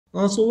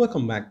So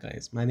welcome back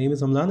guys. My name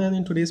is Amlan and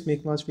in today's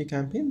Make March Week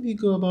campaign, we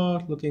go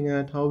about looking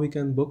at how we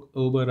can book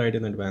Uber ride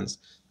in advance.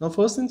 Now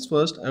first things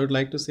first, I would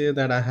like to say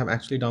that I have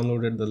actually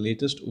downloaded the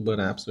latest Uber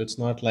app. So it's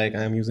not like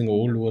I am using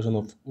old version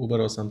of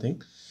Uber or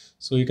something.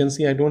 So you can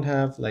see I don't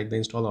have like the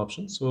install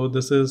option. So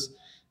this is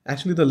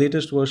actually the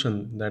latest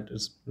version that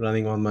is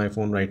running on my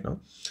phone right now.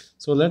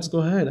 So let's go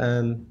ahead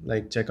and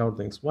like check out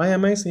things. Why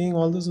am I saying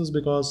all this is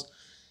because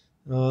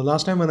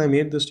last time when I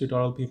made this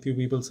tutorial, few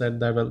people said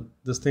that, well,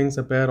 these things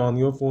appear on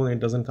your phone, it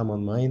doesn't come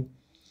on mine.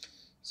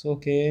 So,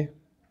 okay.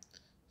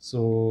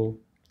 So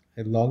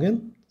I log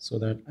in so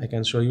that I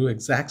can show you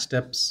exact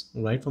steps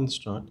right from the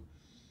start.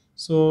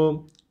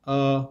 So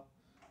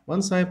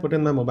once I put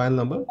in my mobile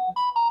number,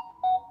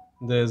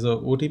 there's a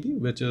OTP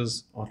which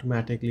is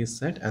automatically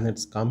set and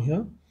it's come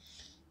here.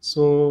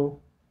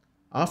 So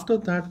after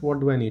that, what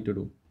do I need to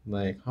do?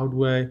 Like, how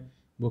do I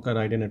book a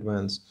ride in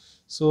advance?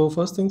 So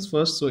first things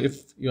first, so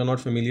if you're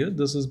not familiar,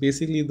 this is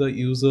basically the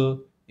user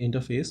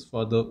interface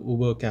for the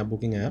Uber cab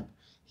booking app.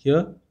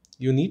 Here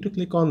you need to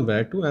click on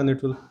where to and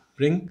it will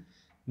bring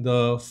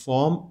the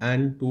form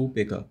and to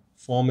picker.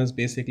 Form is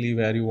basically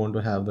where you want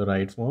to have the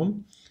ride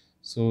form.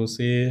 So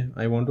say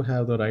I want to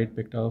have the ride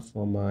picked up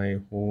from my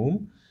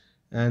home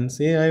and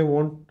say I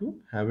want to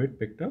have it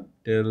picked up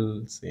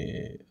till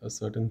say a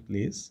certain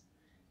place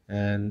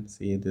and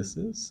say this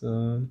is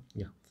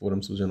yeah,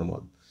 Forum Sujana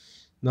Mall.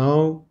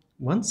 Now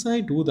once I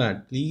do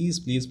that,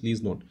 please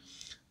note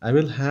I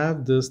will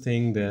have this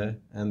thing there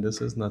and this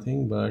is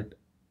nothing but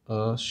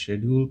a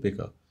schedule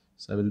picker.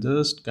 So I will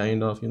just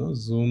kind of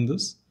zoom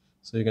this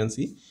so you can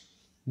see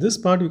this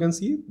part. You can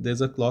see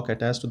there's a clock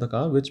attached to the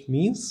car, which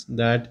means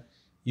that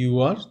you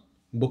are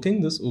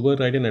booking this Uber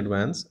ride in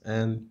advance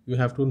and you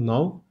have to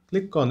now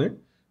click on it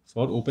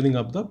for opening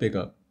up the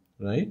picker,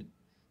 right?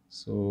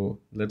 So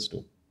let's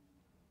do.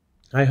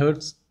 I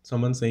heard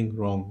someone saying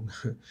wrong.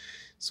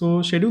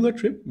 So schedule a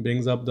trip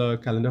brings up the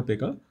calendar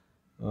picker.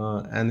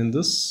 And in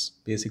this,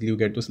 basically you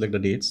get to select the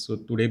dates. So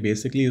today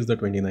basically is the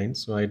 29th.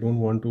 So I don't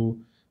want to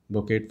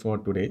book it for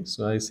today.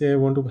 So I say I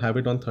want to have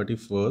it on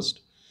 31st.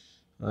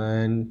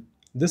 And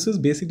this is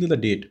basically the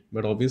date,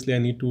 but obviously I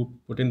need to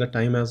put in the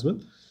time as well.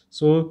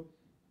 So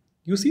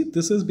you see,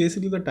 this is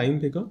basically the time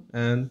picker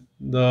and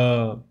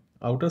the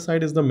outer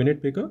side is the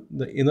minute picker.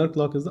 The inner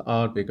clock is the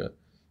hour picker.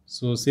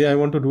 So say I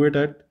want to do it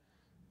at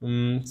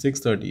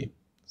 6:30.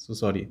 So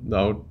sorry, the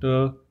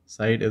outer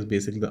side is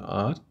basically the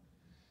hour.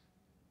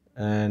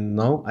 And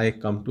now I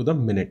come to the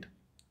minute.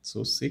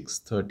 So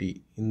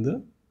 6:30 in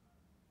the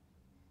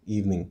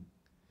evening.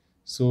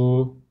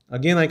 So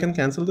again, I can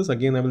cancel this.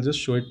 Again, I will just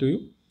show it to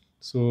you.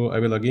 So I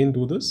will again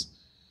do this.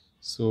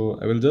 So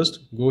I will just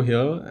go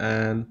here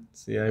and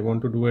say I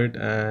want to do it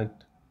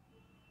at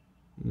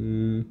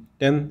 10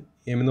 a.m.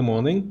 in the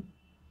morning.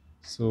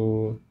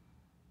 So,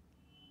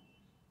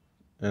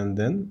 and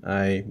then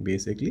I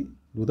basically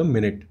do the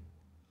minute.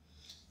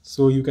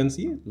 So you can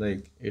see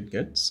like it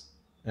gets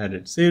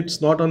added. Say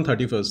it's not on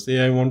 31st. Say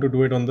I want to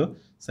do it on the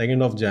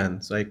 2nd of Jan.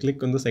 So I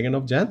click on the 2nd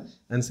of Jan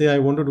and say I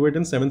want to do it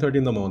in 7:30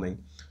 in the morning.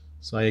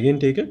 So I again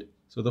take it.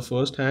 So the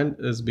first hand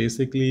is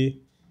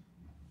basically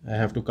I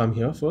have to come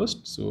here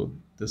first. So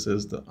this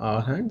is the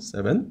hour hand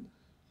 7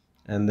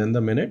 and then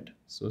the minute.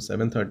 So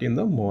 7:30 in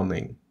the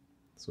morning.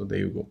 So there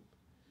you go.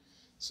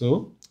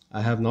 So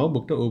I have now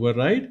booked a Uber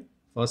ride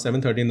for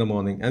 7:30 in the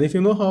morning. And if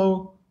you know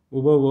how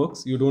Uber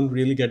works, you don't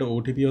really get a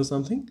OTP or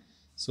something.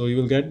 So you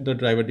will get the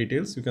driver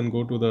details. You can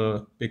go to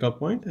the pickup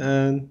point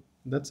and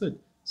that's it.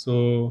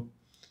 So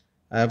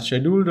I have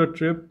scheduled a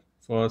trip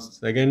for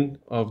 2nd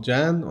of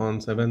Jan on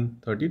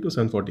 7:30 to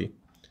 7:40.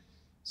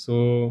 So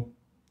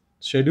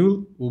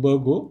schedule Uber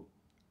Go.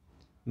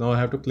 Now I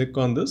have to click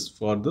on this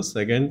for the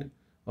 2nd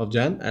of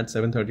Jan at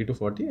 7:30 to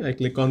 40. I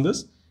click on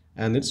this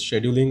and it's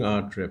scheduling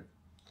our trip.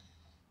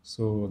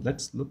 So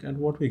let's look at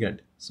what we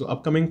get. So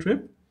upcoming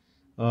trip,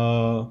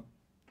 uh,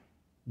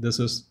 this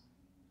is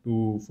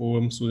to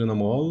Forum Sujana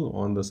Mall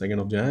on the 2nd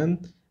of Jan,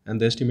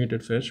 and the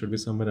estimated fare should be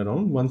somewhere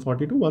around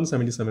 140 to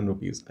 177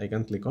 rupees. I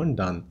can click on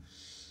done.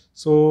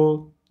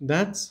 So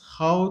that's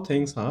how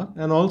things are.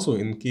 And also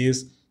in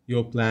case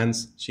your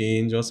plans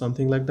change or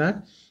something like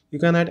that, you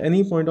can at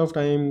any point of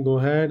time go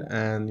ahead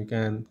and you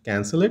can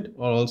cancel it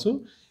or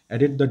also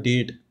edit the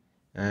date.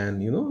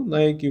 And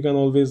like you can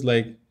always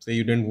like say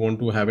you didn't want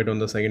to have it on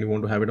the 2nd, you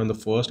want to have it on the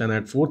 1st and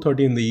at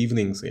 4:30 in the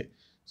evening say.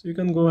 So you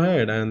can go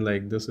ahead and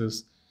like this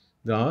is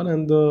the hour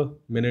and the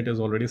minute is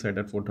already set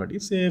at 4:30,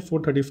 say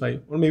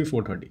 4:35 or maybe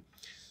 4:30.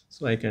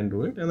 So I can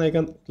do it and I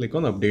can click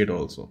on update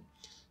also.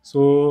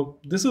 So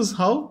this is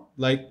how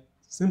like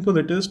simple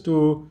it is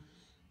to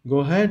go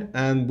ahead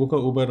and book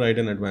a Uber ride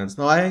in advance.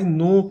 Now I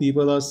know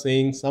people are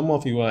saying, some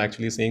of you are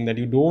actually saying that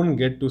you don't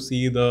get to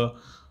see the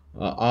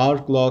hour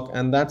clock,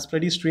 and that's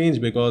pretty strange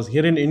because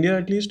here in India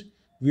at least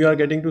we are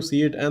getting to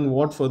see it. And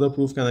what further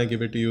proof can I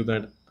give it to you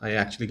that I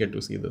actually get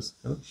to see this?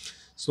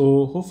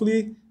 So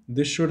hopefully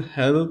this should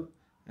help.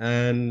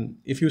 And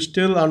if you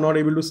still are not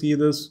able to see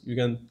this, you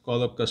can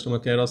call up customer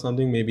care or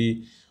something,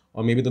 maybe,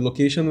 or maybe the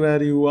location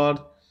where you are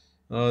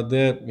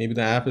there, maybe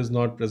the app is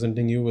not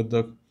presenting you with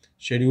the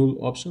schedule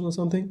option or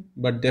something,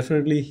 but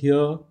definitely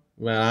here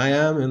where I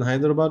am in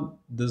Hyderabad,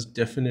 this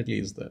definitely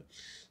is there.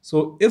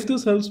 So if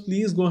this helps,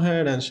 please go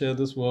ahead and share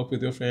this work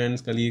with your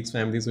friends, colleagues,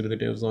 families,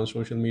 relatives on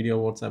social media,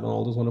 WhatsApp, and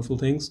all those wonderful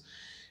things.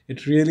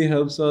 It really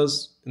helps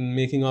us in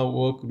making our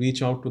work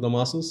reach out to the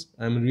masses.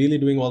 I'm really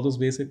doing all those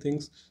basic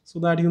things so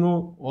that,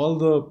 all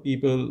the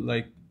people,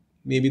 like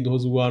maybe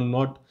those who are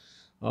not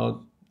uh,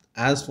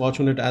 as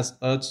fortunate as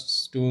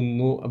us to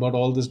know about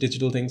all these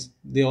digital things,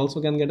 they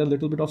also can get a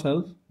little bit of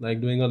help,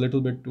 like doing a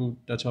little bit to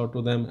touch out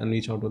to them and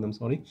reach out to them,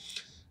 sorry.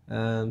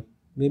 And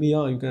maybe,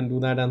 yeah, you can do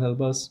that and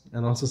help us,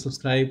 and also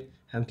subscribe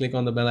and click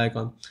on the bell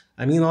icon.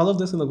 I mean all of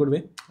this in a good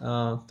way.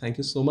 Thank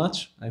you so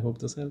much. I hope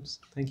this helps.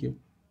 Thank you.